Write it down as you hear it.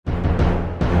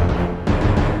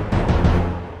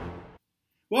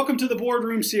Welcome to the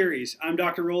Boardroom Series. I'm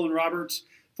Dr. Rollan Roberts,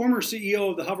 former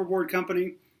CEO of the Hoverboard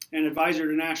Company and advisor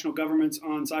to national governments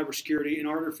on cybersecurity and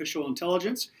artificial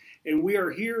intelligence. And we are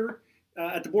here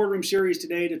at the Boardroom Series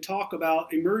today to talk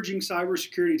about emerging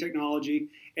cybersecurity technology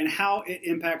and how it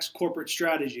impacts corporate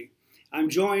strategy. I'm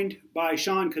joined by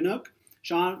Sean Kanuck.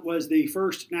 Sean was the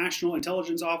first National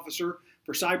Intelligence Officer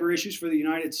for cyber issues for the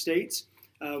United States,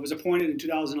 was appointed in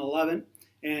 2011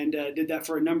 and did that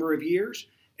for a number of years,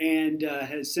 and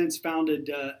has since founded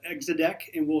Exedec,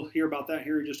 and we'll hear about that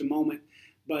here in just a moment.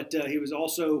 But he was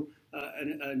also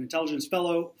an intelligence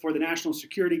fellow for the National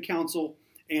Security Council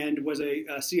and was a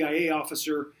CIA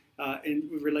officer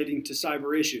relating to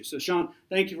cyber issues. So Sean,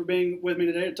 thank you for being with me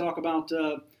today to talk about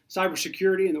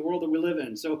cybersecurity and the world that we live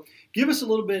in. So give us a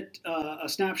little bit, a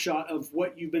snapshot of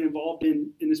what you've been involved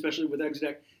in especially with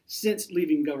Exedec, since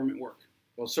leaving government work.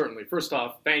 Well, certainly. First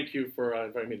off, thank you for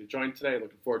inviting me to join today.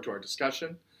 Looking forward to our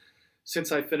discussion.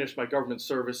 Since I finished my government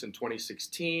service in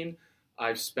 2016,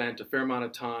 I've spent a fair amount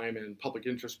of time in public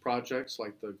interest projects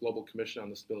like the Global Commission on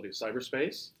the Stability of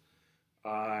Cyberspace.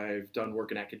 I've done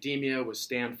work in academia with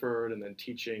Stanford and then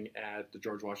teaching at the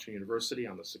George Washington University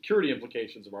on the security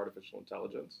implications of artificial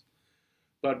intelligence.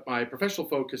 But my professional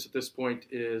focus at this point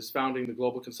is founding the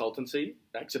global consultancy,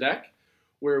 Exedec,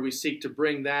 where we seek to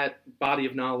bring that body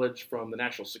of knowledge from the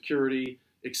national security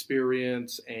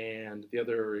experience and the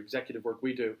other executive work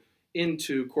we do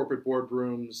into corporate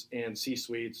boardrooms and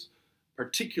C-suites,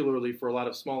 particularly for a lot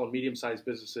of small and medium-sized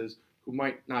businesses who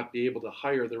might not be able to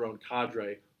hire their own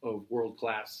cadre of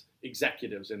world-class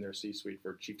executives in their C-suite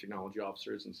for chief technology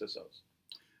officers and CISOs.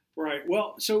 Right.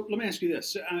 Well, so let me ask you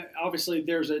this. Obviously,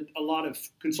 there's a lot of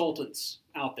consultants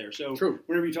out there. So True.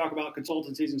 Whenever you talk about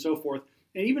consultancies and so forth,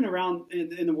 and even around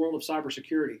in the world of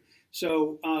cybersecurity.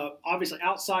 So obviously,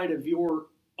 outside of your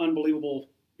unbelievable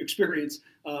experience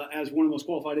as one of the most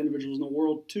qualified individuals in the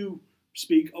world to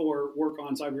speak or work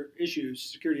on cyber issues,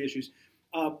 security issues,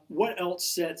 what else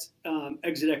sets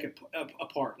Exedec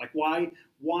apart? Like why,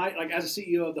 like as a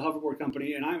CEO of the Hoverboard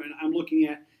Company, and I'm looking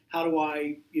at how do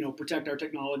I, protect our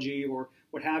technology or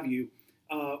what have you,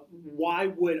 why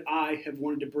would I have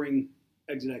wanted to bring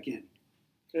Exedec in?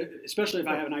 Especially if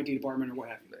I have an IT department or what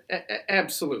have you.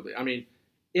 Absolutely. I mean,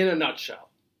 in a nutshell,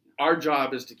 our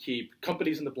job is to keep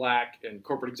companies in the black and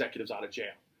corporate executives out of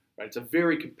jail. Right? It's a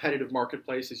very competitive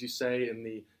marketplace, as you say, in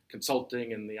the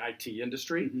consulting and the IT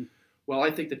industry. Mm-hmm. Well,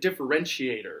 I think the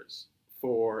differentiators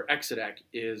for Exedec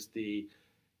is the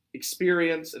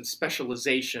experience and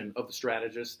specialization of the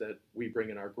strategists that we bring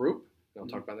in our group. And I'll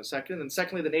talk about in a second. And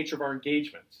secondly, the nature of our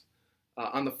engagements.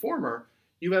 On the former,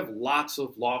 you have lots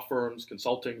of law firms,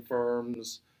 consulting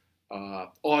firms,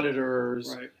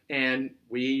 auditors, right. And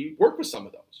we work with some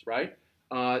of those, right?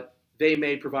 They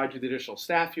may provide you the additional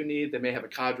staff you need. They may have a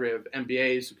cadre of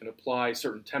MBAs who can apply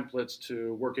certain templates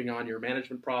to working on your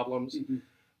management problems.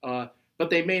 Mm-hmm. But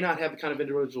they may not have the kind of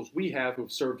individuals we have who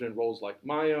have served in roles like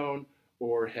my own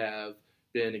or have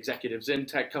been executives in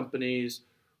tech companies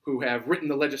who have written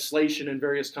the legislation in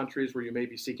various countries where you may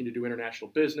be seeking to do international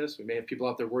business. We may have people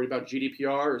out there worried about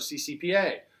GDPR or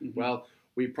CCPA. Mm-hmm. Well,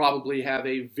 we probably have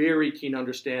a very keen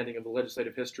understanding of the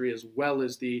legislative history as well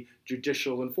as the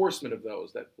judicial enforcement of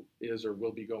those that is or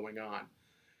will be going on.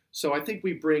 So I think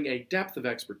we bring a depth of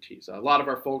expertise. A lot of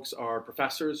our folks are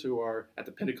professors who are at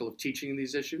the pinnacle of teaching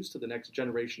these issues to the next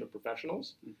generation of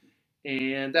professionals. Mm-hmm.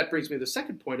 And that brings me to the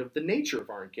second point of the nature of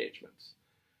our engagements.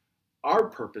 Our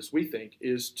purpose, we think,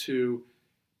 is to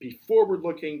be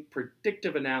forward-looking,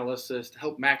 predictive analysis to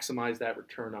help maximize that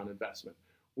return on investment.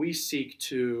 We seek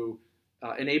to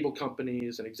enable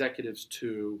companies and executives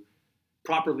to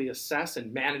properly assess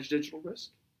and manage digital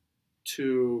risk,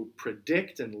 to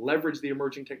predict and leverage the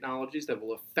emerging technologies that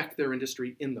will affect their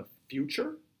industry in the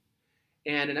future,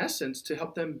 and in essence, to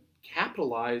help them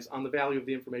capitalize on the value of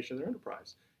the information in their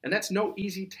enterprise. And that's no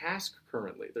easy task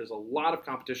currently. There's a lot of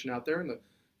competition out there, and the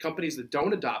companies that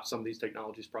don't adopt some of these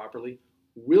technologies properly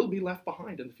will be left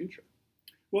behind in the future.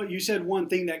 Well, you said one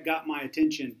thing that got my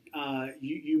attention.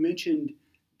 You mentioned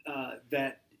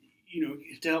that,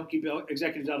 to help keep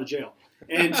executives out of jail.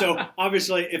 And so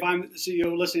obviously, if I'm the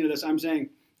CEO listening to this, I'm saying,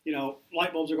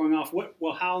 light bulbs are going off.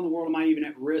 Well, how in the world am I even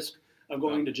at risk of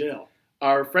going to jail?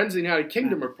 Our friends in the United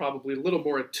Kingdom are probably a little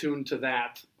more attuned to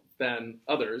that than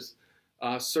others.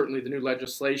 Certainly the new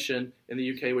legislation in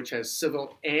the UK, which has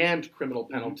civil and criminal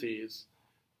penalties,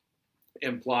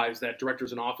 implies that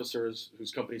directors and officers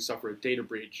whose companies suffer a data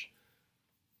breach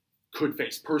could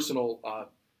face personal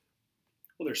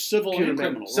well, there's civil and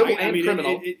criminal, civil right? and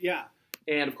criminal. Yeah.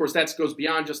 And of course, that goes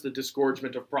beyond just the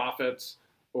disgorgement of profits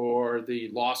or the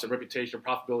loss and reputation or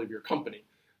profitability of your company.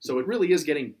 So it really is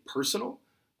getting personal.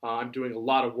 I'm doing a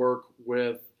lot of work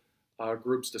with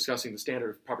groups discussing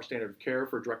the proper standard of care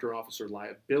for director and officer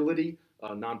liability, a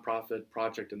nonprofit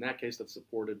project in that case that's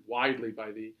supported widely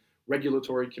by the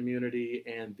regulatory community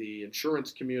and the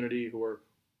insurance community who are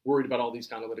worried about all these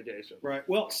kind of litigation. Right.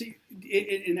 Well, see,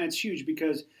 and that's huge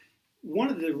because one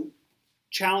of the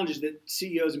challenges that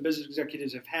CEOs and business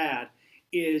executives have had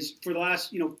is for the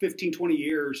last 15, 20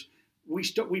 years,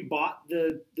 we bought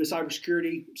the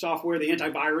cybersecurity software, the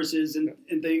antiviruses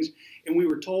and things, and we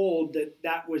were told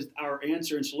that was our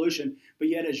answer and solution. But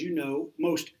yet, as you know,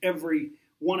 most every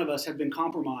one of us have been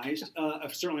compromised,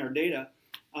 certainly our data,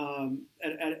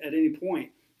 at any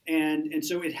point. And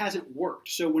so it hasn't worked.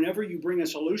 So whenever you bring a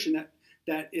solution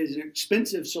that is an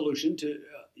expensive solution to,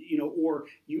 or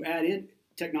you add in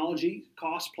technology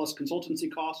costs plus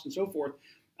consultancy costs and so forth,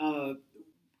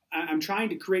 I'm trying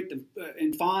to create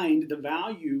and find the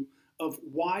value of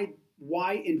why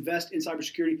invest in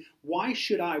cybersecurity. Why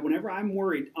should I, whenever I'm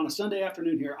worried on a Sunday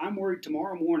afternoon here, I'm worried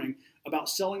tomorrow morning about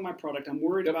selling my product. I'm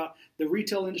worried about the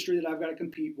retail industry that I've got to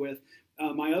compete with,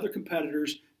 my other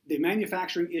competitors, the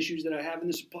manufacturing issues that I have in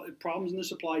the problems in the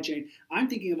supply chain. I'm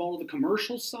thinking of all of the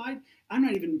commercial side. I'm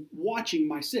not even watching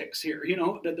my six here,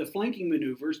 the flanking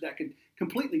maneuvers that could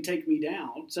completely take me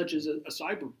down, such as a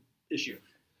cyber issue.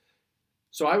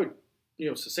 So I would,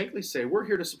 succinctly say we're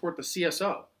here to support the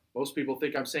CSO. Most people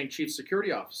think I'm saying Chief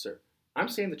Security Officer. I'm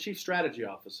saying the Chief Strategy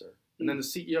Officer, and then the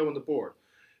CEO and the board,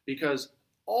 because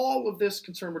all of this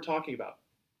concern we're talking about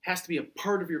has to be a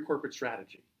part of your corporate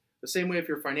strategy. The same way if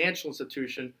you're a financial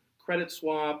institution, credit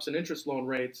swaps and interest loan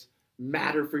rates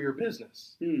matter for your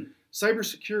business.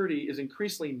 Cybersecurity is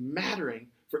increasingly mattering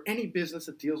for any business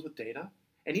that deals with data,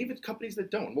 and even companies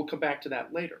that don't. We'll come back to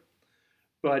that later.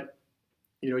 But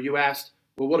you asked,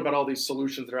 well, what about all these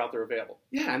solutions that are out there available?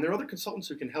 Yeah, and there are other consultants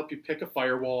who can help you pick a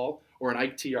firewall or an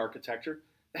IT architecture.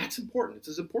 That's important. It's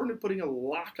as important as putting a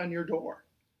lock on your door.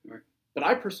 Right. But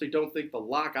I personally don't think the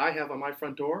lock I have on my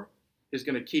front door is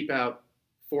going to keep out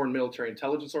foreign military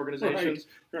intelligence organizations,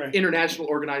 right. international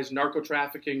organized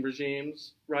narco-trafficking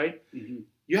regimes, right? Mm-hmm.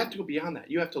 You have to go beyond that.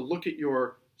 You have to look at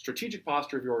your strategic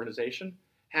posture of your organization,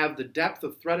 have the depth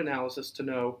of threat analysis to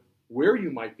know where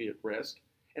you might be at risk,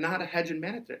 and how to hedge and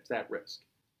manage that risk.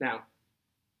 Now,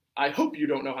 I hope you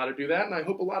don't know how to do that, and I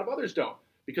hope a lot of others don't,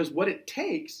 because what it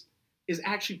takes is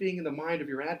actually being in the mind of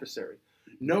your adversary,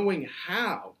 knowing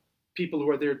how people who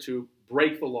are there to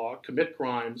break the law, commit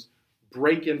crimes,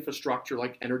 break infrastructure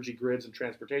like energy grids and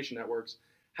transportation networks,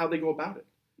 how they go about it.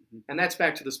 Mm-hmm. And that's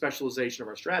back to the specialization of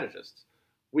our strategists.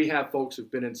 We have folks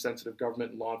who've been in sensitive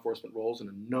government and law enforcement roles in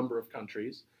a number of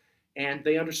countries, and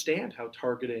they understand how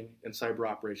targeting and cyber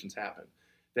operations happen.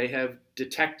 They have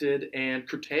detected and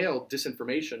curtailed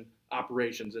disinformation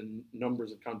operations in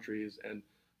numbers of countries and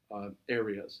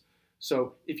areas.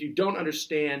 So if you don't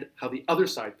understand how the other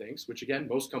side thinks, which again,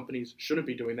 most companies shouldn't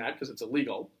be doing that because it's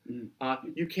illegal,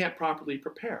 you can't properly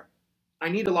prepare. I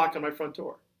need a lock on my front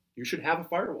door. You should have a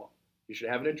firewall. You should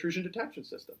have an intrusion detection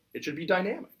system. It should be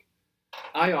dynamic.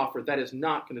 I offer that is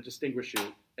not going to distinguish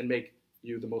you and make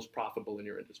you the most profitable in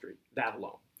your industry, that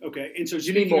alone. Okay, and so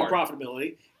speaking of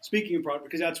profitability,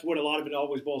 because that's what a lot of it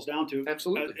always boils down to.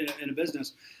 Absolutely. In a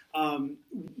business.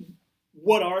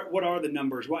 What are the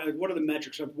numbers? What are the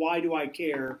metrics of why do I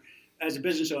care as a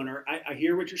business owner? I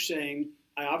hear what you're saying.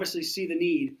 I obviously see the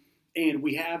need, and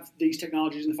we have these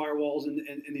technologies in the firewalls and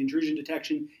the intrusion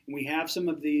detection, and we have some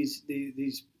of these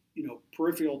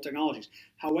peripheral technologies.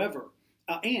 However,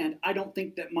 and I don't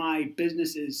think that my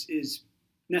business is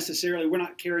necessarily, we're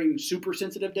not carrying super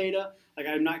sensitive data. Like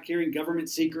I'm not carrying government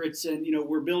secrets, and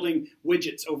we're building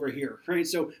widgets over here, right?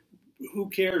 So who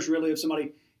cares really if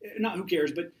somebody, not who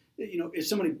cares, but if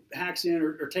somebody hacks in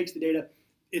or takes the data,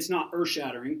 it's not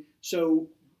earth-shattering. So,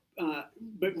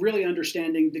 but really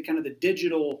understanding the kind of the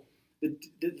digital,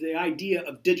 the idea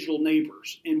of digital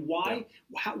neighbors, and why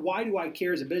do I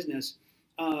care as a business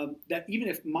that even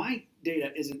if my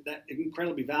data isn't that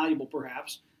incredibly valuable,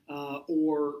 perhaps, but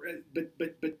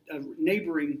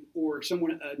neighboring or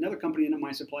another company in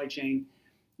my supply chain,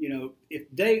 if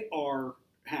they are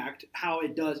hacked, how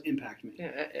it does impact me.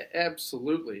 Yeah,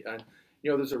 absolutely. And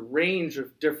there's a range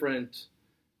of different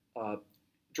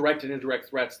direct and indirect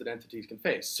threats that entities can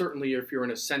face. Certainly, if you're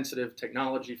in a sensitive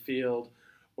technology field,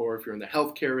 or if you're in the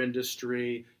healthcare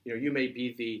industry, you may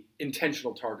be the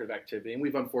intentional target of activity, and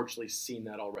we've unfortunately seen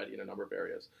that already in a number of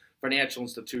areas. Financial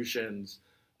institutions.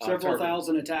 Several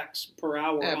thousand attacks per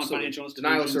hour on financial institutions.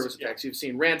 Denial of service attacks. You've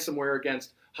seen ransomware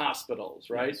against hospitals,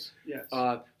 right? Yes.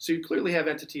 So you clearly have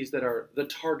entities that are the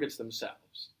targets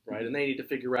themselves, right? Mm-hmm. And they need to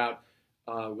figure out,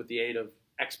 with the aid of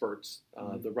experts,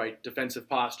 the right defensive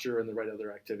posture and the right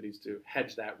other activities to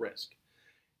hedge that risk.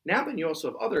 Now then you also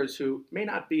have others who may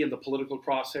not be in the political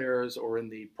crosshairs or in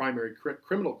the primary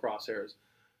criminal crosshairs,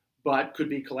 but could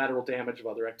be collateral damage of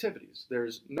other activities.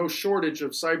 There's no shortage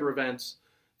of cyber events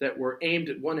that were aimed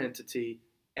at one entity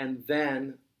and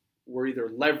then were either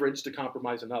leveraged to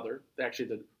compromise another. Actually,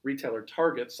 the retailer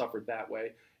Target suffered that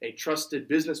way. A trusted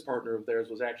business partner of theirs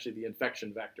was actually the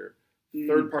infection vector.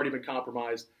 Third party been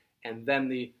compromised, and then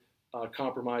the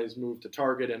compromise moved to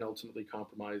Target and ultimately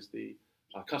compromised the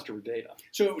customer data.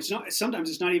 So it's not. Sometimes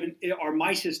it's not even, are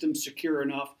my systems secure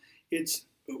enough? It's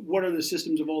what are the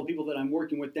systems of all the people that I'm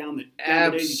working with down the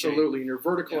daisy chain? Absolutely, in your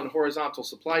vertical and horizontal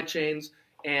supply chains,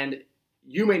 and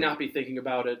you may not be thinking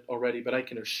about it already, but I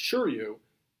can assure you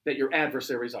that your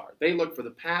adversaries are. They look for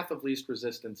the path of least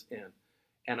resistance in.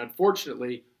 And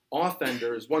unfortunately,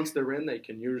 offenders, once they're in, they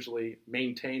can usually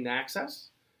maintain access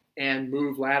and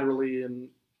move laterally and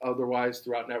otherwise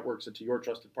throughout networks into your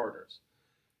trusted partners.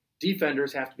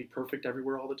 Defenders have to be perfect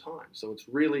everywhere all the time, so it's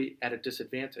really at a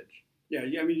disadvantage. Yeah,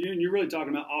 I mean, you're really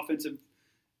talking about offensive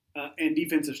and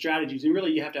defensive strategies, and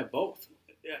really you have to have both,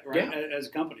 right, as a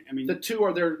company. I mean, the two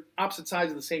are their opposite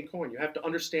sides of the same coin. You have to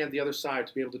understand the other side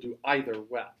to be able to do either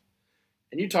well.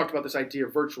 And you talked about this idea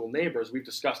of virtual neighbors. We've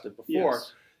discussed it before.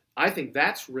 Yes. I think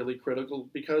that's really critical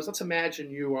because let's imagine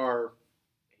you are a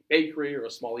bakery or a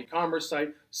small e-commerce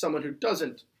site, someone who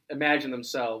doesn't imagine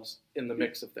themselves in the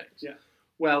mix of things. Yeah.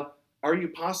 Well, are you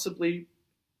possibly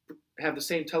have the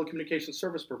same telecommunications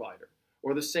service provider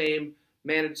or the same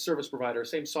managed service provider,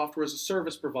 same software as a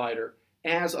service provider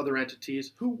as other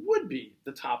entities who would be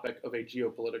the topic of a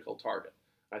geopolitical target?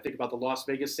 I think about the Las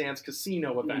Vegas Sands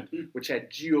casino event, which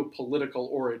had geopolitical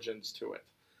origins to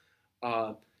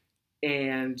it.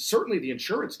 And certainly the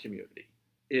insurance community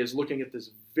is looking at this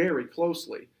very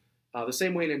closely. The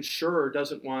same way an insurer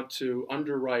doesn't want to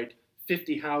underwrite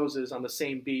 50 houses on the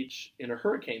same beach in a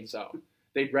hurricane zone.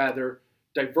 They'd rather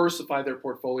diversify their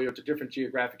portfolio to different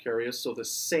geographic areas so the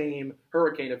same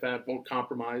hurricane event won't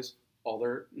compromise all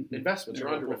their investments or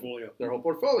their whole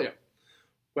portfolio.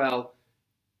 Well,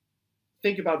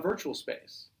 think about virtual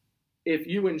space. If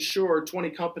you insure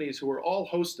 20 companies who are all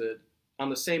hosted on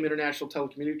the same international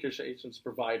telecommunications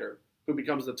provider who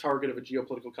becomes the target of a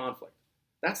geopolitical conflict,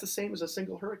 that's the same as a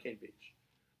single hurricane beach.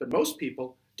 But most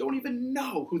people don't even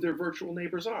know who their virtual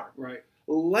neighbors are, right?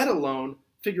 Let alone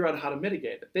figure out how to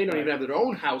mitigate it. They don't even have their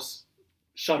own house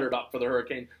shuttered up for the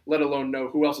hurricane, let alone know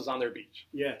who else is on their beach.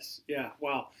 Yes, yeah,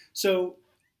 wow. So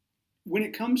when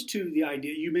it comes to the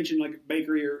idea, you mentioned like a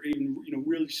bakery or even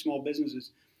really small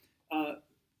businesses,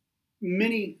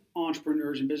 many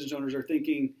entrepreneurs and business owners are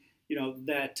thinking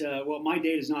that well, my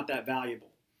data is not that valuable.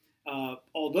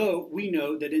 Although we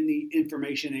know that in the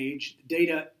information age,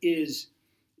 data is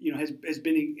has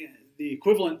been the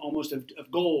equivalent almost of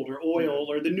gold or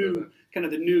oil or the new kind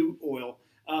of the new oil.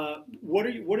 What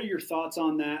are your thoughts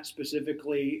on that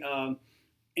specifically? And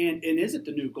is it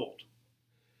the new gold?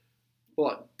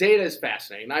 Well, data is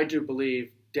fascinating. I do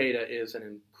believe data is an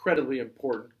incredibly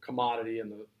important commodity in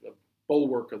the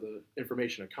bulwark of the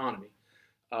information economy,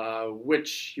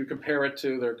 which you compare it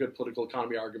to their good political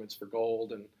economy arguments for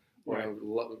gold and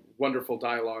wonderful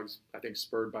dialogues, I think,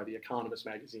 spurred by The Economist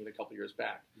magazine a couple years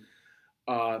back.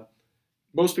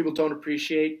 Most people don't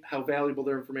appreciate how valuable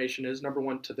their information is, number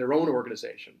one, to their own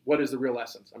organization. What is the real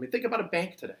essence? I mean, think about a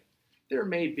bank today. There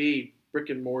may be brick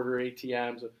and mortar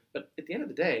ATMs, but at the end of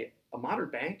the day, a modern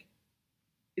bank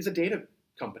is a data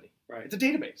company. Right. It's a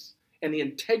database. And the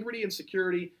integrity and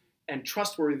security and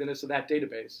trustworthiness of that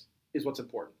database is what's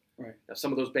important. Right. Now,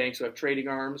 some of those banks who have trading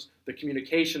arms, the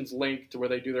communications link to where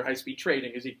they do their high-speed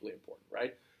trading is equally important,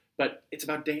 right? But it's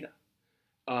about data.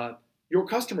 Your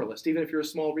customer list, even if you're a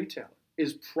small retailer,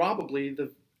 is probably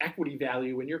the equity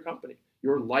value in your company.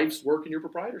 Your life's work and your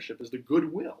proprietorship is the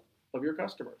goodwill of your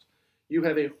customers. You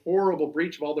have a horrible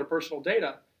breach of all their personal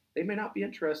data, they may not be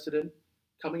interested in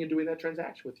coming and doing that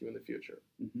transaction with you in the future.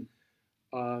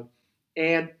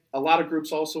 And a lot of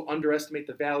groups also underestimate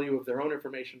the value of their own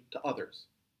information to others.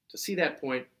 To see that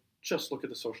point, just look at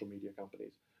the social media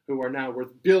companies who are now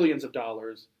worth billions of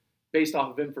dollars based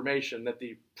off of information that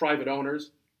the private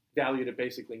owners valued at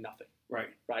basically nothing. Right.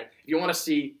 If you want to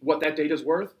see what that data is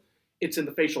worth, it's in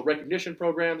the facial recognition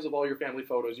programs of all your family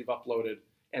photos you've uploaded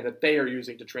and that they are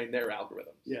using to train their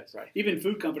algorithms. Yes. Right. Even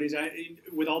food companies,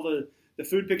 with all the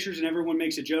food pictures, and everyone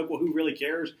makes a joke. Well, who really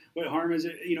cares? What harm is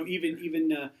it? Even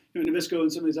Nabisco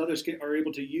and some of these others are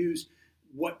able to use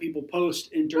what people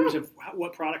post in terms of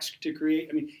what products to create.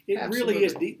 I mean, it really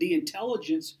is the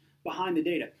intelligence behind the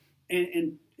data.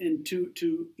 And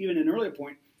to even an earlier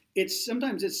point, it's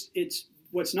sometimes it's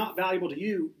what's not valuable to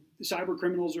you, cyber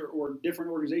criminals or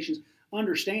different organizations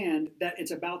understand that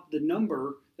it's about the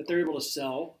number that they're able to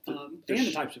sell and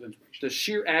the types of information. The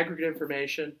sheer aggregate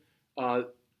information,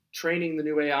 training the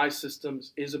new AI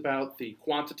systems is about the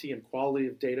quantity and quality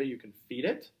of data you can feed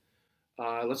it.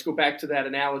 Let's go back to that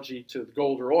analogy to the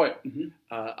gold or oil. Mm-hmm.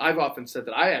 I've often said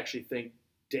that I actually think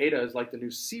data is like the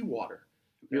new seawater.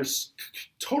 Okay. You're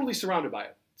totally surrounded by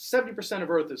it. 70% of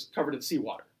Earth is covered in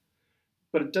seawater,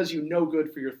 but it does you no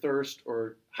good for your thirst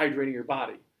or hydrating your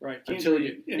body. Right. Until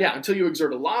you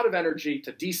exert a lot of energy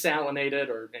to desalinate it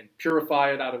and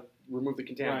purify it remove the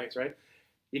contaminants. Right.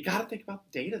 You got to think about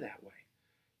data that way.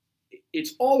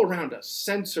 It's all around us,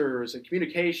 sensors and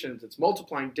communications. It's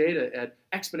multiplying data at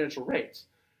exponential rates.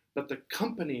 But the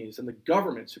companies and the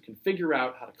governments who can figure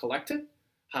out how to collect it,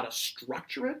 how to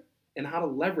structure it, and how to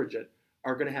leverage it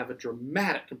are going to have a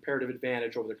dramatic comparative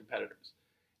advantage over their competitors.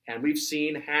 And we've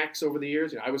seen hacks over the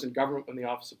years. I was in government when the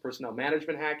Office of Personnel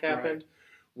Management hack happened. Right.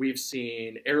 We've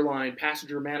seen airline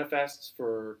passenger manifests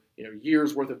for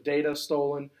years worth of data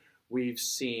stolen. We've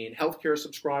seen healthcare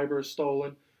subscribers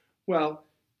stolen. Well,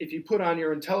 if you put on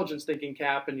your intelligence thinking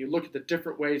cap and you look at the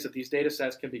different ways that these data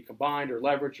sets can be combined or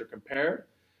leveraged or compared,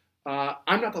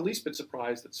 I'm not the least bit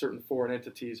surprised that certain foreign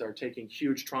entities are taking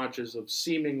huge tranches of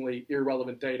seemingly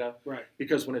irrelevant data. Right.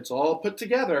 Because when it's all put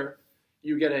together,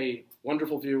 you get a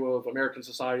wonderful view of American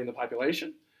society and the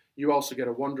population. You also get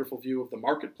a wonderful view of the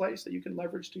marketplace that you can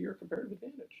leverage to your comparative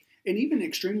advantage. And even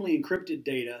extremely encrypted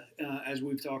data, as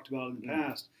we've talked about in the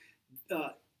past,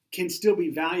 can still be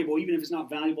valuable, even if it's not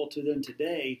valuable to them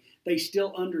today. They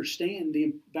still understand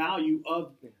the value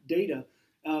of data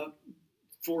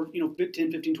for 10,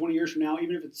 15, 20 years from now,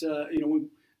 even if it's when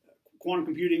quantum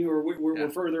computing or where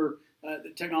further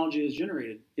the technology is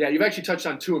generated. Yeah, you've actually touched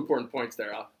on two important points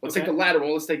there. Let's take the latter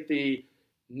one. Let's take the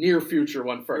near future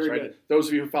one first. Very right? Good. Those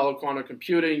of you who follow quantum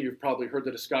computing, you've probably heard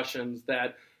the discussions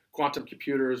that quantum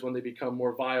computers, when they become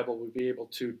more viable, will be able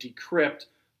to decrypt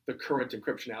the current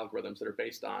encryption algorithms that are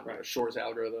based on Shor's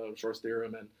algorithm, Shor's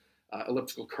theorem, and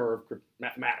elliptical curve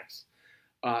mathematics.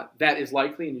 That is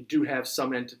likely, and you do have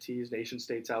some entities, nation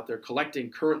states out there collecting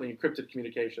currently encrypted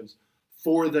communications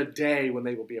for the day when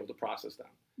they will be able to process them.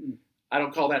 Mm. I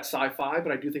don't call that sci-fi,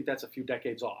 but I do think that's a few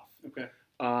decades off. Okay.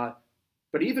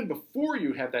 But even before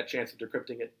you have that chance of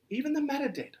decrypting it, even the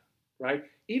metadata, right?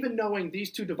 Even knowing these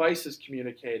two devices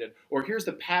communicated, or here's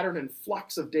the pattern and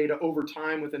flux of data over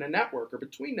time within a network or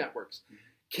between networks,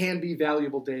 can be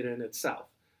valuable data in itself.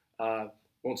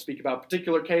 Won't speak about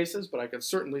particular cases, but I can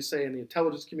certainly say in the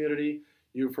intelligence community,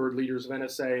 you've heard leaders of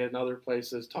NSA and other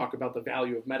places talk about the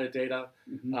value of metadata.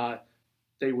 Mm-hmm.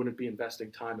 They wouldn't be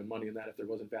investing time and money in that if there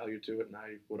wasn't value to it, and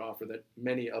I would offer that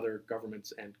many other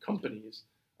governments and companies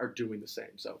are doing the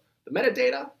same. So the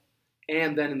metadata,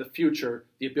 and then in the future,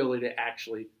 the ability to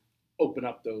actually open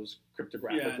up those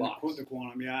cryptographic locks. The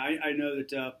quantum. Yeah, I know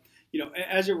that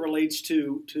as it relates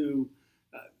to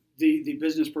the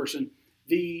business person,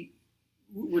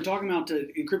 we're talking about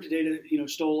the encrypted data,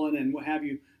 stolen and what have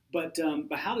you. But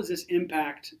how does this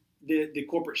impact the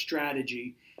corporate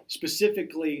strategy?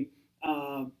 Specifically,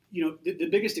 the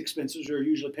biggest expenses are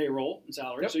usually payroll and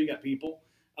salary. Yep. So you got people.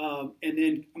 And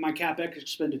then my CapEx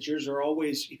expenditures are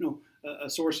always, a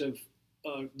source of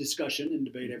discussion and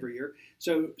debate every year.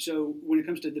 So when it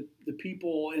comes to the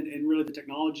people and really the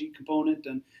technology component,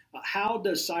 and how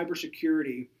does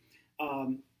cybersecurity?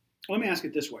 Let me ask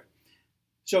it this way.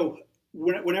 So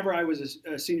whenever I was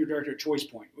a senior director at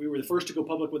ChoicePoint, we were the first to go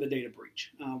public with a data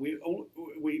breach.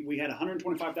 We had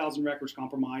 125,000 records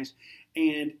compromised,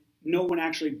 and no one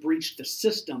actually breached the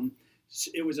system.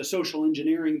 It was a social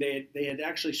engineering. They had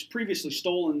actually previously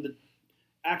stolen the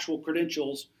actual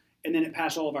credentials, and then it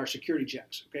passed all of our security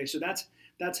checks. Okay, so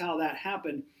that's how that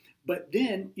happened. But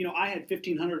then, I had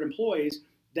 1,500 employees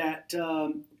that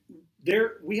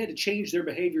we had to change their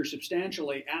behavior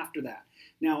substantially after that.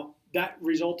 Now, that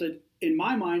resulted, in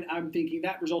my mind, I'm thinking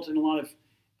that resulted in a lot of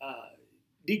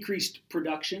decreased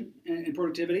production and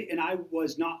productivity, and I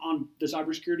was not on the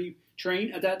cybersecurity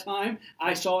train at that time.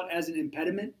 I saw it as an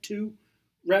impediment to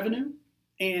revenue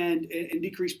and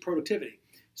decreased productivity.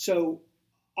 So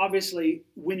obviously,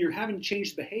 when you're having to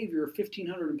change the behavior of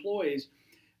 1,500 employees,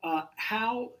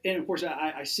 how, and of course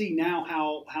I see now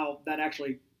how that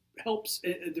actually helps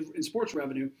in sports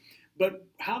revenue, but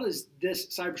how does this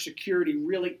cybersecurity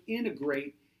really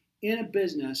integrate in a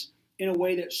business in a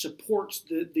way that supports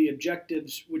the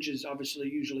objectives, which is obviously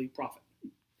usually profit?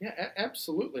 Yeah,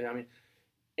 absolutely. I mean,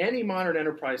 any modern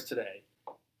enterprise today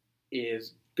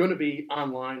is going to be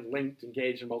online, linked,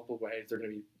 engaged in multiple ways. They're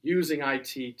going to be using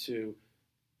IT to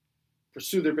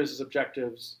pursue their business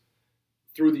objectives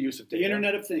through the use of data. The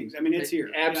Internet of Things. I mean, it's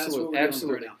here. Absolutely,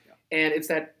 absolutely. Right now. And it's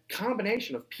that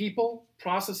combination of people,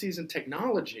 processes, and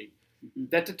technology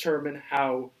that determine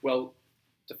how well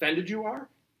defended you are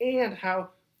and how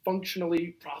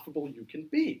functionally profitable you can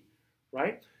be,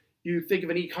 right? You think of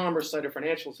an e-commerce site or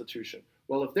financial institution.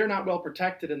 Well, if they're not well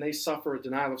protected and they suffer a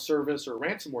denial of service or a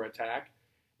ransomware attack,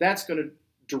 that's going to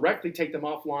directly take them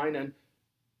offline and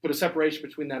put a separation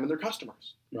between them and their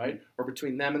customers, right? Or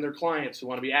between them and their clients who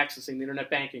want to be accessing the internet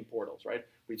banking portals, right?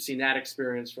 We've seen that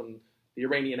experience from the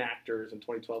Iranian actors in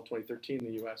 2012, 2013 in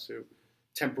the U.S. who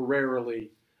temporarily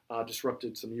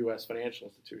disrupted some U.S. financial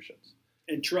institutions.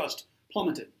 And trust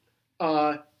plummeted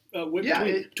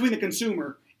between the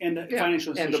consumer and the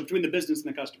financial institution, between the business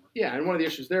and the customer. Yeah, and one of the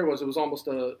issues there was it was almost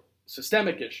a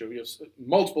systemic issue.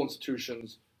 Multiple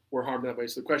institutions were harmed that way.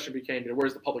 So the question became,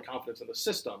 where's the public confidence in the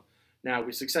system? Now,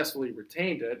 we successfully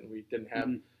retained it, and we didn't have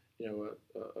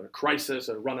a crisis,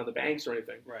 a run on the banks or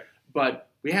anything. Right. But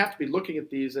we have to be looking at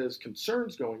these as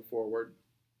concerns going forward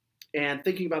and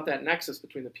thinking about that nexus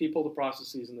between the people, the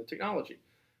processes, and the technology.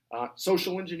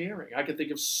 Social engineering. I can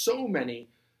think of so many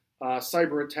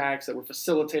cyber attacks that were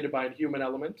facilitated by a human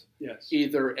element,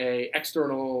 either an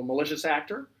external malicious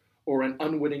actor or an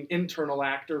unwitting internal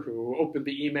actor who opened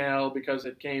the email because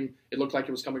it looked like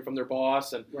it was coming from their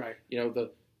boss, and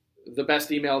the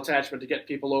best email attachment to get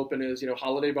people open is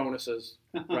holiday bonuses,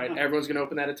 right? Everyone's going to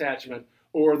open that attachment,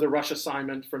 or the rush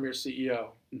assignment from your CEO,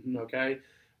 okay?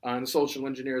 And the social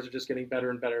engineers are just getting better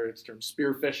and better. It's termed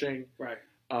spear phishing, right?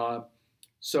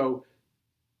 So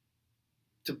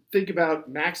to think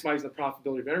about maximizing the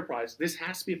profitability of enterprise, this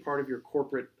has to be a part of your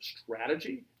corporate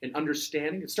strategy and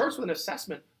understanding. It starts with an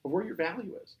assessment of where your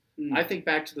value is. I think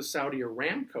back to the Saudi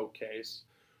Aramco case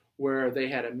where they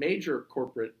had a major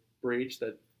corporate breach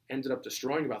that ended up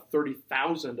destroying about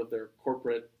 30,000 of their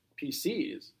corporate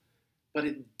PCs, but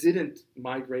it didn't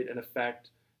migrate and affect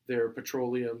their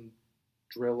petroleum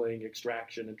drilling,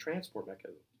 extraction, and transport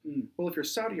mechanism. Well, if you're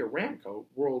Saudi Aramco,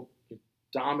 world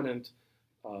dominant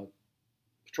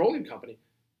petroleum company,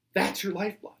 that's your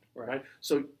lifeblood, right?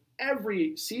 So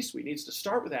every C-suite needs to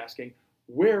start with asking,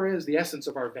 where is the essence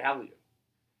of our value?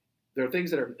 There are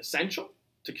things that are essential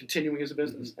to continuing as a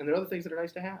business, and there are other things that are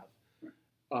nice to have.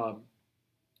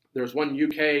 There's one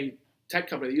UK tech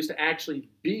company that used to actually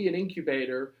be an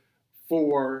incubator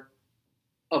for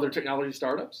other technology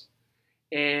startups,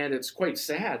 and it's quite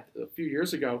sad. A few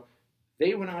years ago,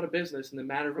 they went out of business in the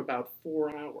matter of about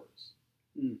 4 hours.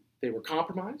 They were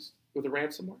compromised with a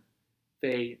ransomware.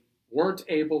 They weren't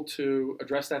able to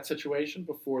address that situation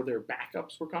before their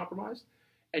backups were compromised.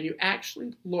 And you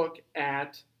actually look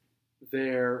at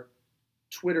their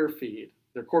Twitter feed,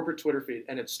 their corporate Twitter feed,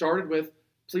 and it started with,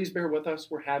 please bear with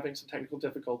us, we're having some technical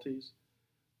difficulties,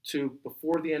 to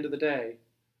before the end of the day,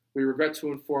 we regret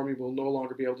to inform you we'll no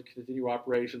longer be able to continue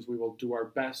operations. We will do our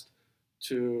best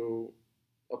to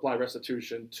apply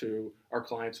restitution to our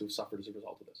clients who have suffered as a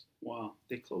result of this. Wow.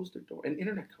 They closed their door. An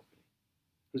internet company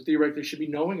who theoretically should be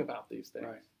knowing about these things.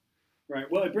 Right.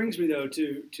 Well, it brings me, though,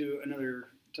 to another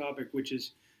topic, which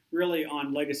is really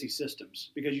on legacy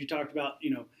systems. Because you talked about,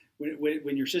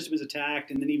 when your system is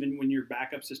attacked, and then even when your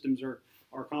backup systems are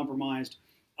compromised.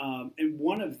 And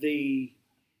one of the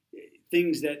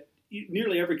things that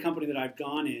nearly every company that I've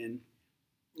gone in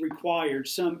required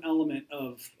some element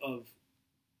of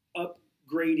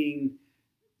upgrading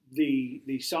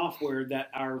the software that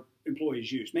our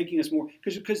employees use, making us more,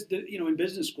 because in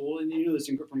business school, and this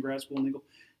from grad school and legal,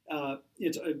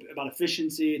 it's about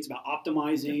efficiency, it's about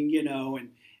optimizing,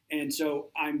 and so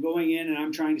I'm going in and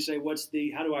I'm trying to say,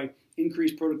 how do I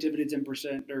increase productivity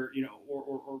 10%,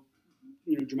 or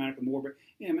dramatically more, but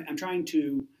I'm trying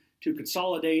to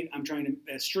consolidate, I'm trying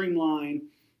to streamline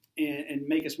and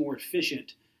make us more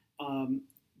efficient,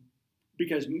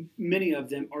 because many of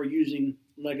them are using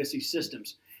legacy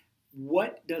systems.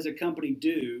 What does a company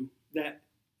do that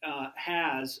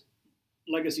has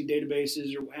legacy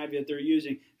databases or what have you that they're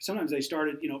using? Sometimes they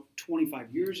started,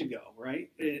 25 years ago, right,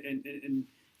 in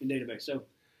database. So,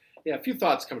 yeah, a few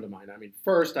thoughts come to mind. I mean,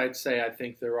 first, I'd say I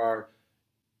think there are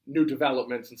new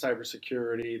developments in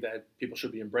cybersecurity that people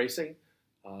should be embracing.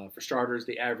 For starters,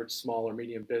 the average small or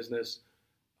medium business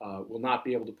will not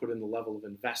be able to put in the level of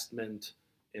investment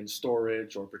in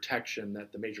storage or protection that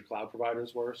the major cloud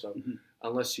providers were. So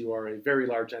unless you are a very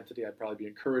large entity, I'd probably be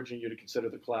encouraging you to consider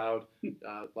the cloud.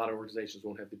 A lot of organizations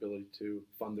won't have the ability to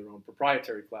fund their own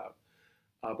proprietary cloud.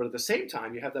 But at the same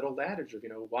time, you have that old adage of,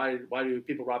 why do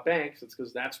people rob banks? It's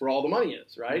because that's where all the money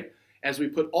is, right? As we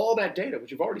put all that data,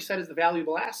 which you've already said is the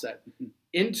valuable asset,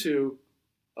 into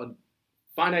a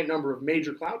finite number of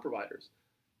major cloud providers,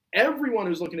 everyone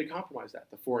who's looking to compromise that,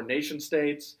 the foreign nation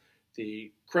states,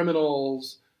 the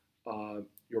criminals,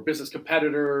 your business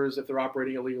competitors, if they're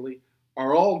operating illegally,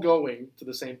 are all going to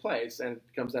the same place, and it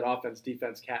becomes that offense,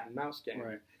 defense, cat and mouse game.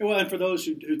 Right. Well, and for those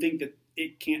who think that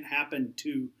it can't happen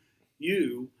to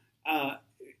you,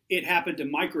 it happened to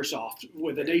Microsoft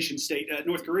with a nation state,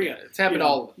 North Korea. It's happened to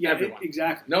all everyone.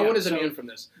 Exactly. No one is immune from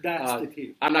this. That's the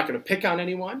key. I'm not going to pick on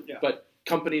anyone, but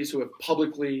companies who have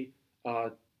publicly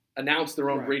announced their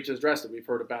own breaches addressed it. We've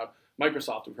heard about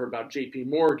Microsoft. We've heard about J.P.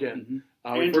 Morgan.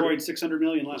 Android, $600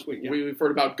 million last week. We've heard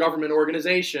about government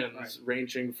organizations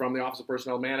ranging from the Office of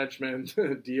Personnel Management,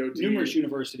 DOD. Numerous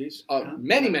universities.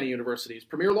 Many universities,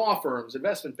 premier law firms,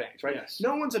 investment banks, right? Yes.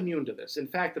 No one's immune to this. In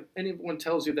fact, if anyone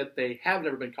tells you that they have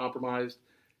never been compromised,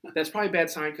 that's probably a bad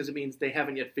sign because it means they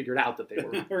haven't yet figured out that they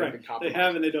were been compromised. They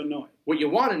have and they don't know it. What you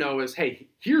want to know is, hey,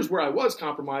 here's where I was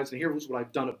compromised and here's what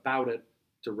I've done about it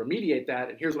to remediate that,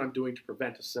 and here's what I'm doing to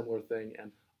prevent a similar thing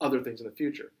and other things in the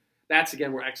future. That's,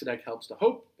 again, where Exedec hopes to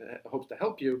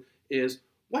help you is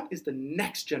what is the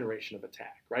next generation of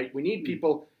attack, right? We need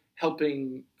people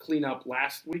helping clean up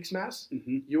last week's mess.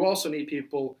 You also need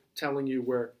people telling you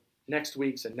where next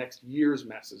week's and next year's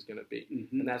mess is going to be,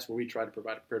 and that's where we try to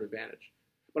provide a comparative advantage.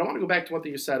 But I want to go back to one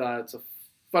thing you said. It's a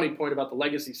funny point about the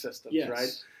legacy systems, right?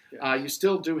 Yes. You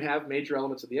still do have major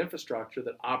elements of the infrastructure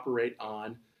that operate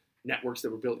on networks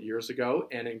that were built years ago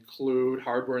and include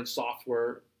hardware and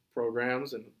software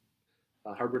programs and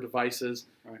hardware devices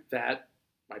that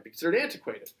might be considered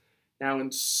antiquated. Now,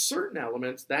 in certain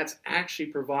elements, that's actually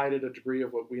provided a degree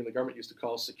of what we in the government used to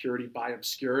call security by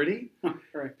obscurity,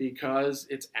 because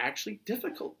it's actually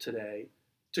difficult today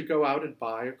to go out and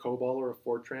buy a COBOL or a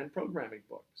Fortran programming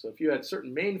book. So if you had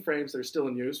certain mainframes that are still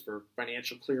in use for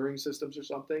financial clearing systems or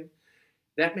something,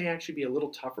 that may actually be a little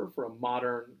tougher for a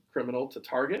modern criminal to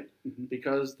target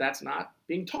because that's not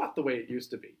being taught the way it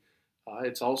used to be.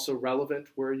 It's also relevant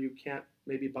where you can't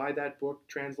maybe buy that book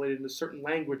translated into certain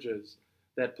languages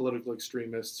that political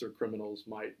extremists or criminals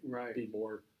might be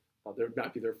more, there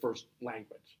might be their first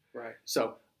language.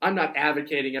 So I'm not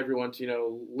advocating everyone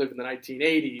to, live in the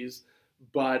 1980s,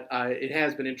 but it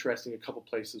has been interesting a couple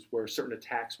places where certain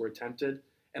attacks were attempted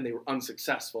and they were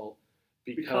unsuccessful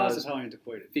because of how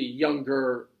antiquated. The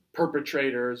younger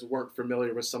perpetrators weren't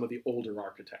familiar with some of the older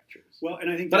architectures. Well,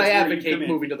 and I think I advocate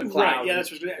moving to the cloud. Right, yeah,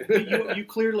 that's what you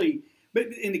clearly. But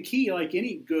the key, like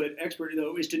any good expert,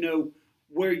 though, is to know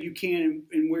where you can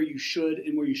and where you should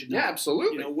and where you should not. Yeah,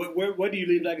 absolutely. What do you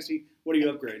leave legacy? What do you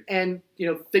upgrade? And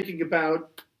thinking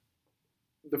about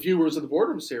the viewers of the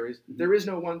Boardroom Series, there is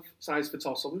no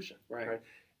one-size-fits-all solution. Right.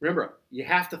 Remember, you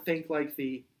have to think like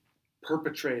the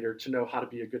perpetrator to know how to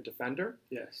be a good defender.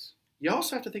 Yes. You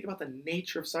also have to think about the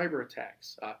nature of cyber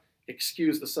attacks.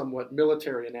 Excuse the somewhat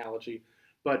military analogy,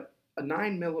 but a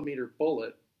 9mm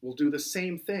bullet will do the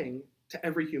same thing to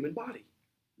every human body,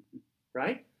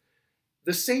 right?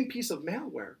 The same piece of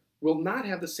malware will not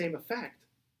have the same effect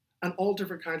on all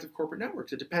different kinds of corporate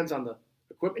networks. It depends on the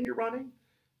equipment you're running,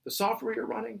 the software you're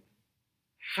running,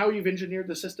 how you've engineered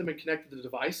the system and connected the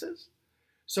devices.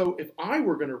 So if I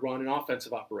were going to run an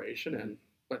offensive operation, and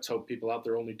let's hope people out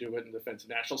there only do it in defense of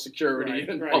national security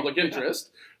and public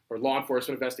interest or law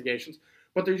enforcement investigations,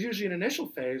 but there's usually an initial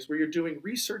phase where you're doing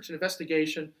research and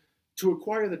investigation to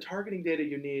acquire the targeting data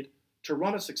you need to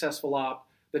run a successful op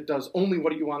that does only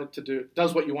what you want it to do,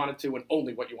 does what you want it to, and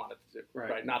only what you want it to do,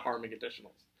 right? Not harming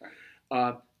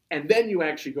additionals. And then you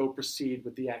actually go proceed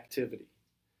with the activity.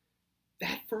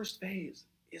 That first phase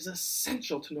is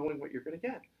essential to knowing what you're going to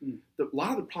get. A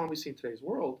lot of the problem we see in today's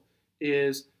world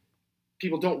is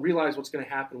people don't realize what's going to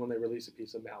happen when they release a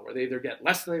piece of malware. They either get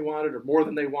less than they wanted or more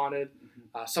than they wanted.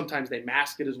 Sometimes they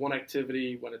mask it as one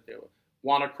activity when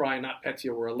WannaCry and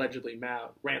NotPetya were allegedly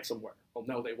ransomware. Well,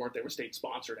 no, they weren't. They were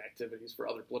state-sponsored activities for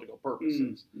other political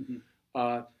purposes.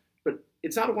 But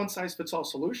it's not a one-size-fits-all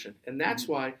solution, and that's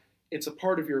why it's a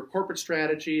part of your corporate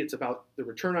strategy. It's about the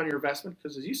return on your investment,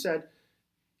 because as you said,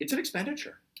 it's an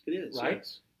expenditure. It is, right?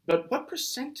 Yes. But what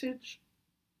percentage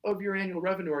of your annual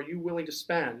revenue are you willing to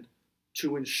spend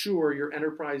to ensure your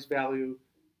enterprise value,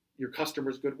 your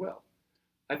customers' goodwill?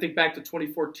 I think back to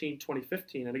 2014,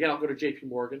 2015, and again, I'll go to J.P.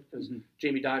 Morgan, because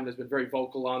Jamie Dimon has been very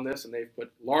vocal on this, and they've put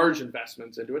large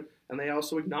investments into it, and they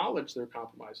also acknowledged their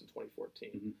compromise in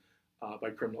 2014 by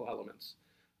criminal elements.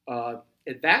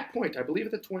 At that point, I believe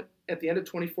at the end of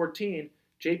 2014,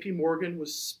 J.P. Morgan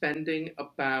was spending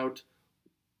about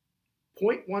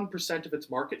 0.1% of its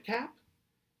market cap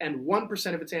and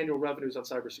 1% of its annual revenues on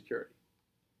cybersecurity.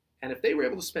 And if they were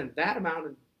able to spend that amount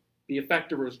and be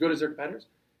effective or as good as their competitors,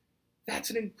 that's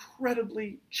an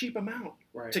incredibly cheap amount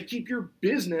to keep your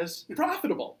business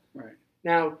profitable.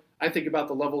 Now, I think about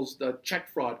the levels the check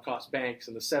fraud cost banks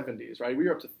in the 70s, right? We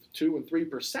were up to 2 and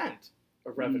 3%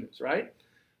 of revenues, right?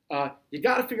 You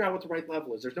got to figure out what the right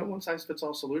level is. There's no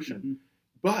one-size-fits-all solution.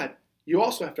 But you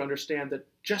also have to understand that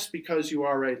just because you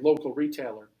are a local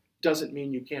retailer doesn't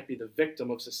mean you can't be the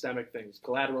victim of systemic things,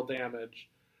 collateral damage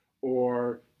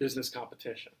or business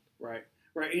competition. Right.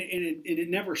 Right, and it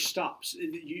never stops.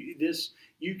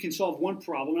 You can solve one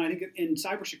problem, and I think in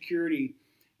cybersecurity,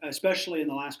 especially in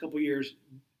the last couple of years,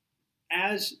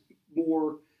 as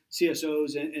more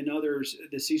CSOs and others,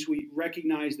 the C-suite,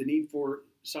 recognize the need for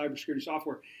cybersecurity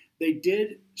software, they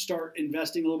did start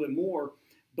investing a little bit more,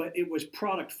 but it was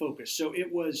product focused. So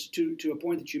it was to a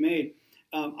point that you made.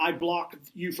 I block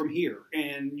you from here,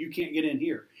 and you can't get in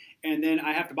here, and then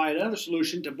I have to buy another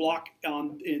solution to block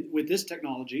with this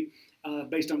technology.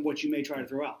 Based on what you may try to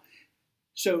throw out.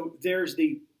 So there's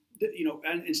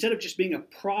and instead of just being a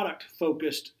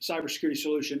product-focused cybersecurity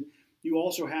solution, you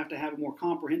also have to have a more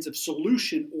comprehensive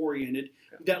solution-oriented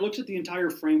that looks at the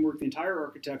entire framework, the entire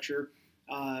architecture,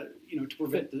 to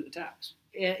prevent the attacks.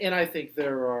 And I think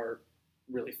there are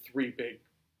really three big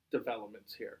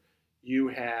developments here. You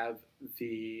have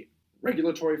the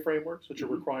regulatory frameworks, which are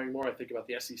requiring more. I think about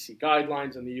the SEC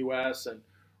guidelines in the U.S. and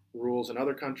rules in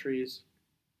other countries.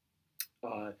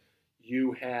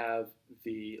 You have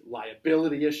the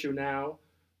liability issue now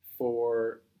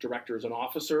for directors and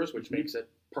officers, which makes it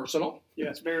personal.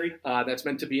 Yes, very. That's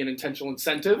meant to be an intentional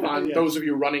incentive on those of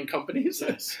you running companies.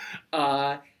 Yes.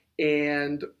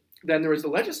 And then there is the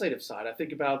legislative side. I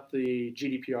think about the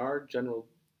GDPR, General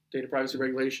Data Privacy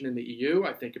Regulation in the EU.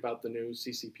 I think about the new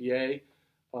CCPA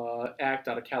Act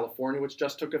out of California, which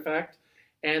just took effect.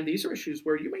 And these are issues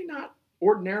where you may not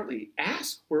ordinarily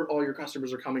ask where all your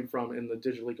customers are coming from in the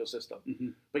digital ecosystem.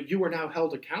 But you are now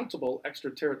held accountable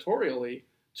extraterritorially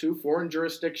to foreign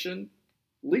jurisdiction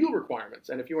legal requirements.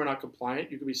 And if you are not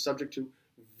compliant, you could be subject to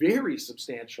very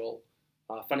substantial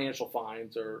financial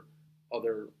fines or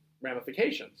other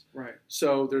ramifications. Right.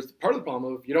 So there's part of the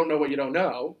problem of you don't know what you don't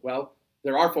know. Well,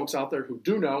 there are folks out there who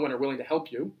do know and are willing to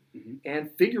help you and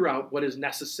figure out what is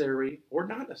necessary or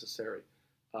not necessary.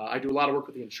 I do a lot of work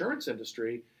with the insurance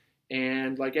industry.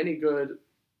 And like any good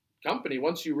company,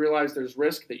 once you realize there's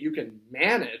risk that you can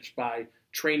manage by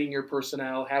training your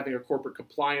personnel, having a corporate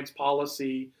compliance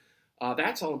policy,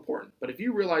 that's all important. But if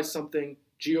you realize something,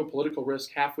 geopolitical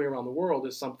risk halfway around the world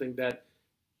is something that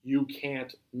you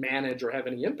can't manage or have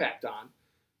any impact on,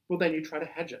 well, then you try to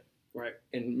hedge it. Right.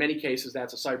 In many cases,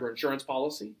 that's a cyber insurance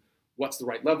policy. What's the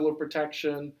right level of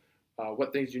protection?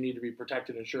 What things you need to be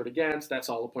protected and insured against? That's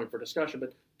all a point for discussion.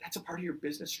 But that's a part of your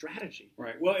business strategy.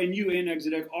 Right. Well, and you and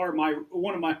Exedec are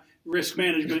one of my risk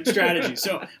management strategies.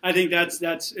 So I think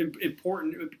that's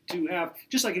important to have.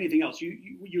 Just like anything else,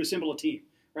 you assemble a team,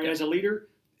 right? As a leader,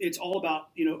 it's all about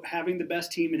having the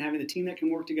best team and having the team that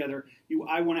can work together.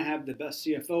 I want to have the best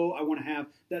CFO. I want to have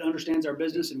that understands our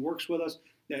business and works with us.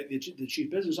 The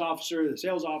chief business officer, the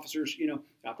sales officers,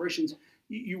 operations.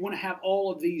 You want to have all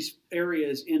of these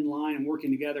areas in line and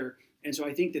working together. And so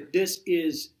I think that this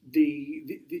is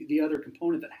the other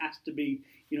component that has to be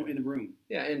in the room.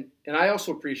 Yeah, and I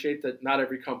also appreciate that not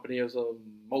every company is a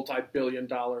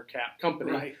multi-billion-dollar cap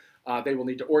company. Right. They will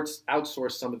need to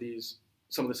outsource some of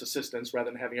this assistance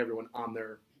rather than having everyone on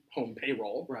their home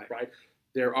payroll. Right.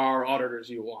 There are auditors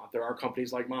you want. There are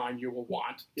companies like mine you will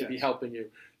want to be helping you.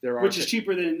 Which is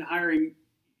cheaper than hiring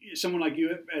someone like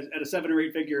you at a 7 or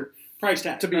 8 figure price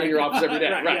tag to be in your office every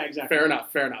day. Right. Yeah, exactly.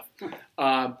 Fair enough.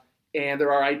 And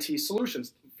there are IT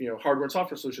solutions, hardware and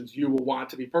software solutions you will want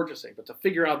to be purchasing. But to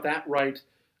figure out that right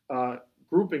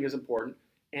grouping is important,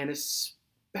 and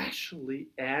especially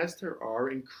as there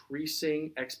are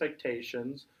increasing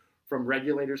expectations from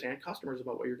regulators and customers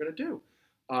about what you're going to do.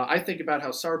 I think about how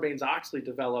Sarbanes-Oxley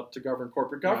developed to govern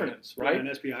corporate governance, right? And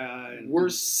SBII. We're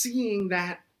seeing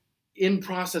that in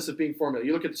process of being formulated.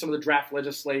 You look at some of the draft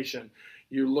legislation.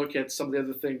 You look at some of the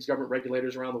other things government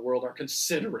regulators around the world are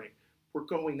considering. We're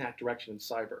going that direction in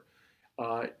cyber.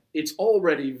 It's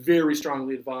already very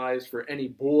strongly advised for any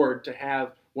board to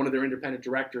have one of their independent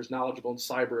directors knowledgeable in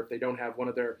cyber if they don't have one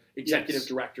of their executive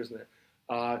directors in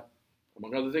there.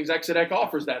 Among other things, Exedec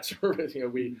offers that service. A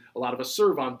lot of us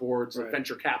serve on boards of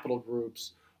venture capital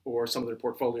groups or some of their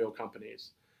portfolio companies.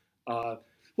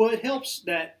 Well, it helps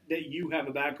that you have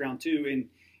a background too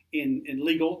in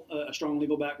legal, a strong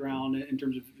legal background in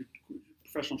terms of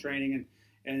professional training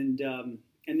and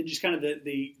then just kind of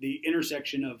the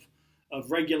intersection of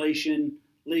regulation,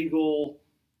 legal.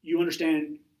 You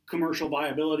understand commercial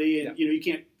viability, and you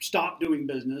can't stop doing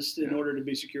business in order to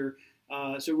be secure.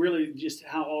 So really, just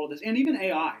how all of this, and even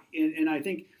AI, and I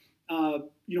think one of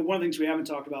the things we haven't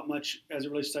talked about much as it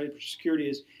relates to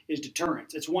cybersecurity is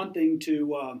deterrence. It's one thing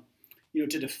to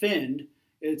to defend.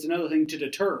 It's another thing to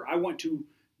deter. I want to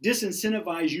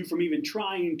disincentivize you from even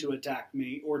trying to attack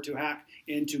me or to hack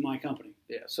into my company?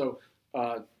 Yeah. So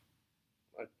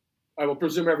I will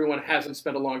presume everyone hasn't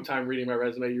spent a long time reading my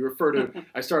resume. You refer to,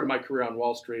 I started my career on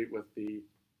Wall Street with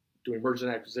doing mergers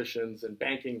and acquisitions and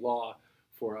banking law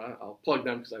for, I'll plug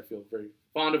them because I feel very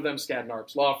fond of them, Skadden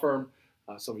Arps law firm.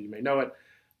 Some of you may know it.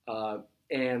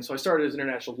 And so I started as an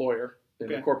international lawyer in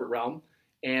the corporate realm.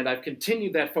 And I've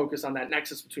continued that focus on that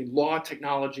nexus between law,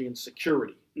 technology, and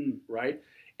security, right?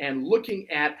 And looking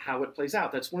at how it plays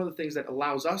out. That's one of the things that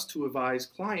allows us to advise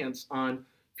clients on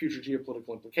future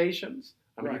geopolitical implications.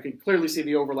 I mean, you can clearly see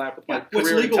the overlap with my career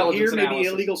what's legal intelligence here may analysis.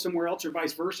 be illegal somewhere else, or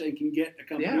vice versa, and can get a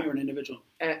company or an individual.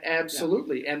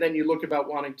 Absolutely. And then you look about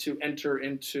wanting to enter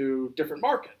into different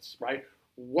markets, right?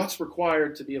 What's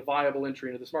required to be a viable entry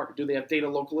into this market? Do they have data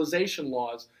localization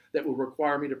laws that will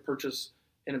require me to purchase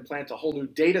and implant a whole new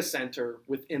data center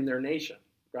within their nation,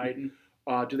 right?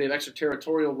 Do they have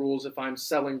extraterritorial rules if I'm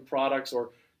selling products or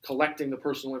collecting the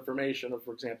personal information of,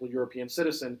 for example, a European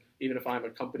citizen, even if I'm a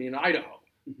company in Idaho,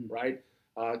 right?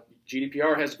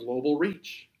 GDPR has global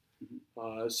reach.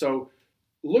 So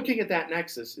looking at that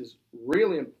nexus is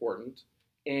really important,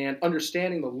 and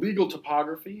understanding the legal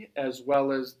topography as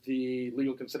well as the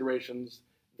legal considerations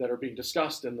that are being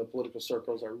discussed in the political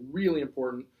circles are really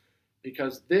important,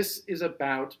 because this is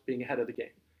about being ahead of the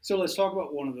game. So let's talk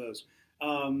about one of those.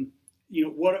 You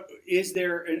know, what is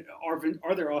there?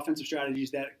 Are there offensive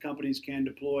strategies that companies can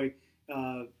deploy?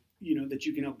 You know, that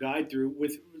you can help guide through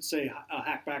with, say,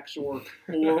 hackbacks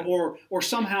or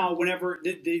somehow, whenever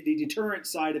the deterrent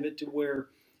side of it, to where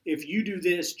if you do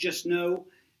this, just know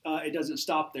it doesn't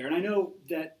stop there. And I know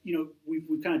that, you know,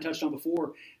 we've kind of touched on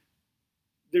before.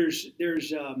 There's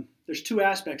two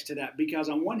aspects to that, because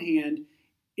on one hand,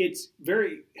 it's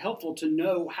very helpful to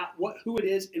know who it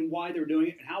is and why they're doing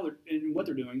it and what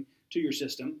they're doing to your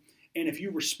system. And if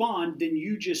you respond, then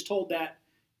you just told that,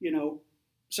 you know,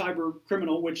 cyber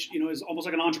criminal, which, you know, is almost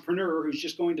like an entrepreneur who's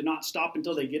just going to not stop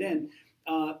until they get in.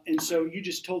 And so you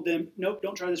just told them, nope,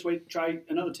 don't try this way, try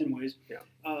another 10 ways.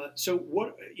 So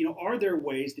what, you know, are there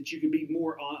ways that you can be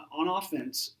more on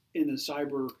offense in the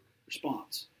cyber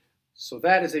response? So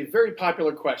that is a very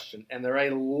popular question, and there are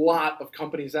a lot of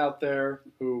companies out there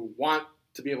who want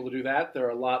to be able to do that. There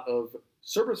are a lot of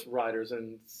service providers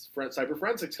and cyber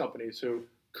forensics companies who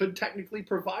could technically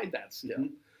provide that skill.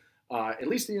 At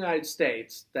least in the United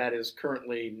States, that is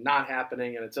currently not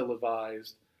happening, and it's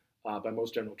ill-advised by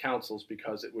most general counsels,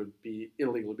 because it would be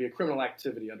illegal. It would be a criminal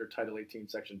activity under Title 18,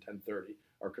 Section 1030,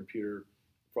 our Computer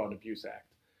Fraud and Abuse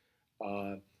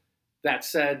Act. That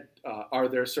said, are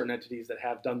there certain entities that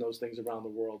have done those things around the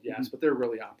world? Yes, but they're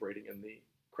really operating in the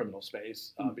criminal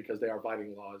space because they are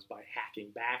violating laws by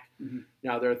hacking back.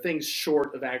 Now, there are things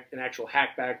short of an actual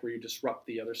hackback where you disrupt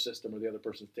the other system or the other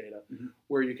person's data,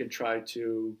 where you can try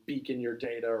to beacon your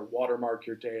data or watermark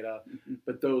your data,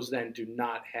 but those then do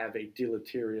not have a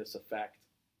deleterious effect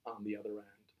on the other end.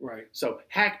 Right. So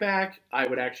hackback, I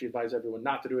would actually advise everyone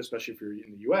not to do, especially if you're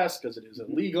in the U.S., because it is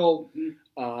illegal.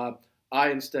 I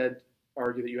instead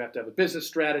argue that you have to have a business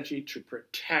strategy to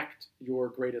protect your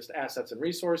greatest assets and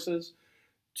resources,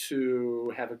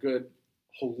 to have a good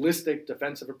holistic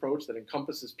defensive approach that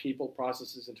encompasses people,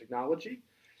 processes, and technology.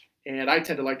 And I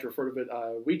tend to like to refer to it,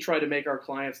 we try to make our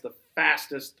clients the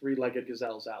fastest three-legged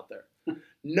gazelles out there.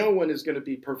 No one is going to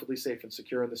be perfectly safe and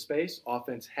secure in the space.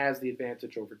 Offense has the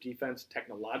advantage over defense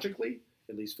technologically,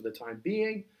 at least for the time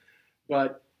being.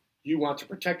 But you want to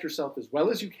protect yourself as well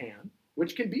as you can,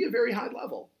 which can be a very high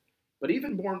level. But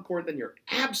even more important than your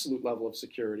absolute level of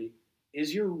security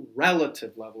is your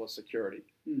relative level of security.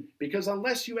 Because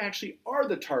unless you actually are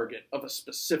the target of a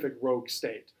specific rogue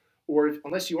state, or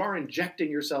unless you are injecting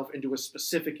yourself into a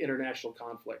specific international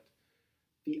conflict,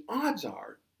 the odds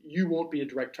are you won't be a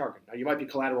direct target. Now, you might be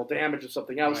collateral damage or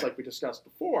something else, like we discussed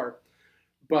before,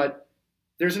 but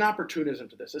there's an opportunism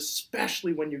to this,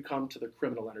 especially when you come to the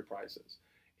criminal enterprises.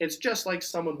 It's just like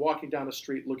someone walking down the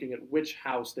street looking at which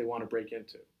house they want to break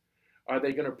into. Are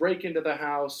they going to break into the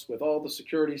house with all the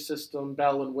security system,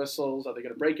 bell and whistles? Are they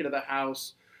going to break into the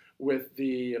house with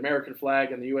the American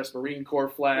flag and the U.S. Marine Corps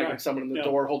flag and someone in the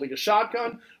door holding a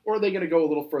shotgun? Or are they going to go a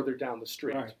little further down the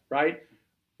street, right?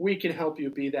 We can help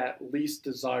you be that least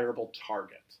desirable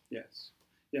target. Yes.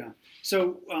 Yeah.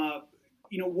 So,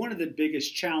 you know, one of the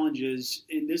biggest challenges,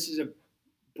 and this is a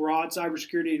broad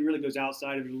cybersecurity and really goes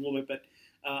outside of it a little bit, but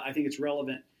I think it's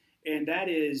relevant, and that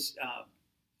is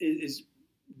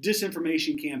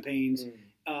disinformation campaigns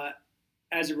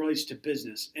as it relates to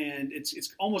business. And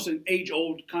it's almost an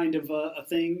age-old kind of a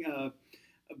thing,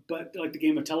 but like the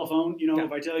game of telephone, you know,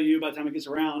 if I tell you, by the time it gets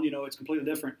around, you know, it's completely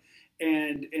different.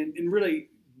 And really,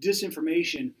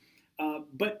 disinformation,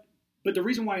 But the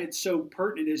reason why it's so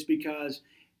pertinent is because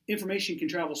information can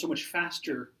travel so much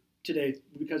faster today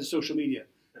because of social media.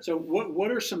 So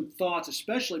what are some thoughts,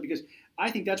 especially because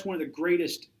I think that's one of the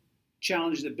greatest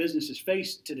challenges that businesses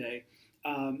face today,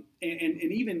 and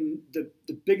even the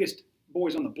biggest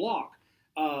boys on the block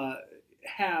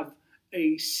have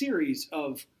a series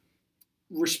of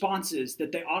responses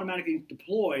that they automatically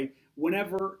deploy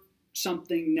whenever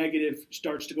something negative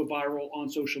starts to go viral on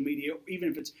social media, even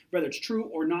if it's whether it's true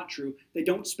or not true. They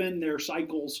don't spend their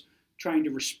cycles trying to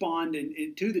respond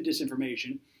to the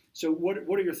disinformation. So what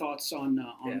are your thoughts on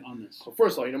this? Well,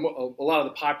 first of all, a lot of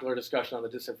the popular discussion on the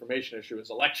disinformation issue is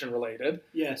election related.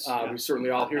 Yes. We're certainly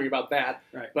all hearing about that.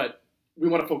 Right. But we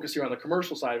want to focus here on the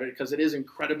commercial side of it because it is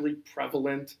incredibly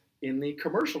prevalent in the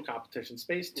commercial competition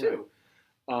space too.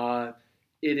 Right.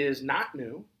 It is not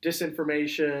new.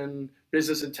 Disinformation,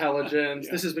 business intelligence.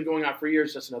 This has been going on for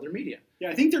years, just in other media.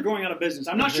 Yeah, I think they're going out of business.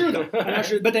 I'm not sure, though. I'm not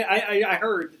sure. But I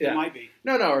heard they might be.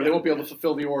 No, or they won't be able to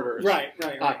fulfill the orders. Right.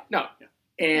 No. Yeah.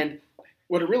 And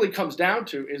what it really comes down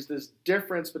to is this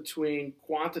difference between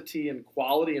quantity and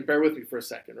quality. And bear with me for a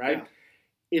second, right?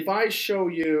 Yeah. If I show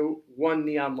you one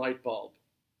neon light bulb,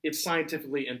 it's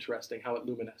scientifically interesting how it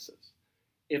luminesces.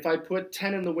 If I put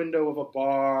 10 in the window of a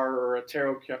bar or a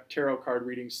tarot card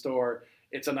reading store,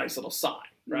 it's a nice little sign,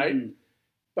 right? Mm-hmm.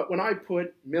 But when I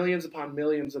put millions upon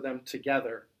millions of them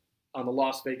together on the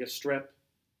Las Vegas Strip,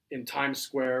 in Times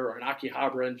Square, or in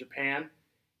Akihabara in Japan,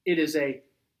 it is a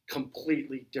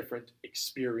completely different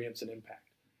experience and impact.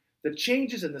 The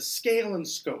changes in the scale and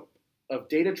scope of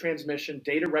data transmission,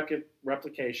 data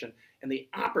replication, and the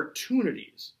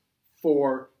opportunities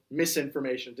for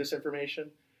misinformation, disinformation,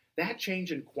 that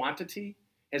change in quantity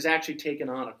has actually taken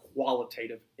on a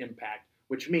qualitative impact,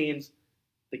 which means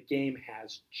the game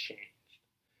has changed.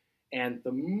 And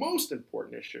the most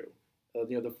important issue,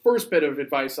 the first bit of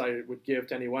advice I would give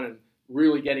to anyone, and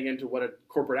really getting into what a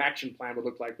corporate action plan would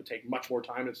look like would take much more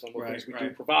time, and some of the things we do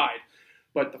provide.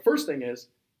 But the first thing is,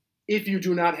 if you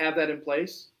do not have that in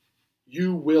place,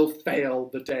 you will fail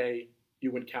the day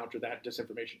you encounter that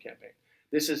disinformation campaign.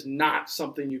 This is not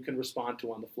something you can respond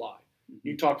to on the fly.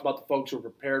 You talked about the folks who are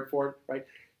prepared for it, right?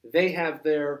 They have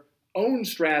their own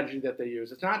strategy that they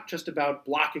use. It's not just about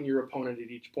blocking your opponent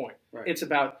at each point. Right. It's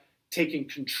about taking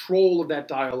control of that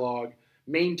dialogue,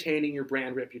 maintaining your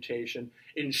brand reputation,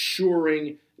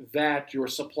 ensuring that your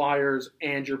suppliers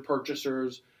and your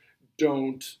purchasers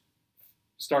don't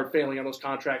start failing on those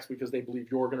contracts because they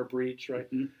believe you're going to breach, right?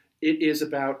 Mm-hmm. It is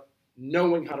about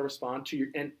knowing how to respond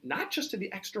to and not just to the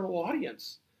external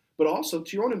audience, but also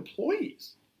to your own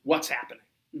employees. What's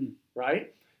happening,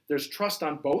 right? There's trust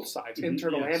on both sides,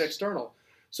 internal and external.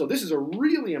 So this is a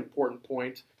really important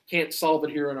point. Can't solve it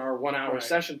here in our 1 hour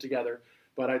session together,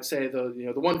 but I'd say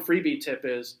the one freebie tip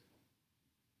is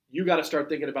you got to start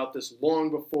thinking about this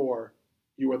long before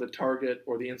you are the target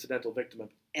or the incidental victim of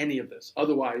any of this.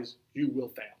 Otherwise, you will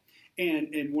fail.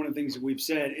 And one of the things that we've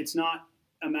said, it's not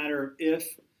a matter of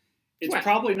if, it's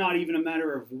probably not even a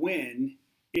matter of when.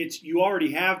 It's you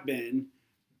already have been.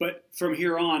 But from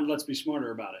here on, let's be smarter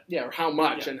about it. Yeah, or how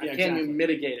much, and can you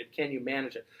mitigate it? Can you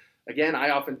manage it? Again, I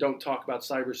often don't talk about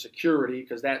cybersecurity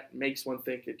because that makes one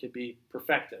think it can be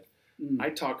perfected.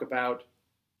 I talk about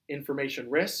information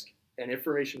risk and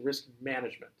information risk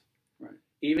management. Right.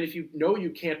 Even if you know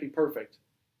you can't be perfect,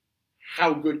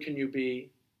 how good can you be,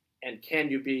 and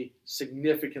can you be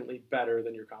significantly better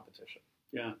than your competition?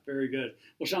 Yeah, very good.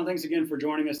 Well, Sean, thanks again for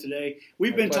joining us today.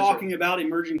 We've been talking about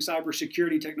emerging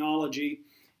cybersecurity technology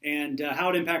and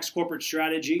how it impacts corporate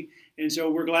strategy. And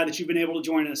so we're glad that you've been able to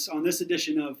join us on this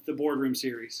edition of the Boardroom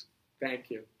Series.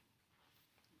 Thank you.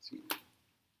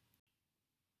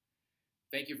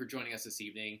 Thank you for joining us this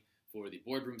evening for the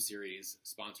Boardroom Series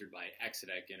sponsored by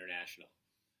Exedec International.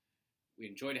 We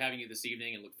enjoyed having you this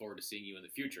evening and look forward to seeing you in the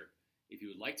future. If you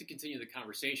would like to continue the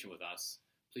conversation with us,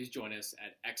 please join us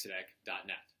at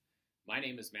exedec.net. My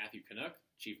name is Matthew Kanuck,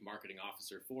 Chief Marketing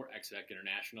Officer for Exedec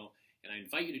International, and I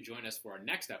invite you to join us for our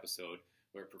next episode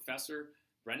where Professor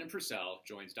Brendan Purcell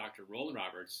joins Dr. Rollan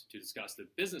Roberts to discuss the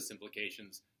business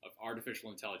implications of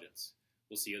artificial intelligence.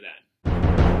 We'll see you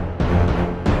then.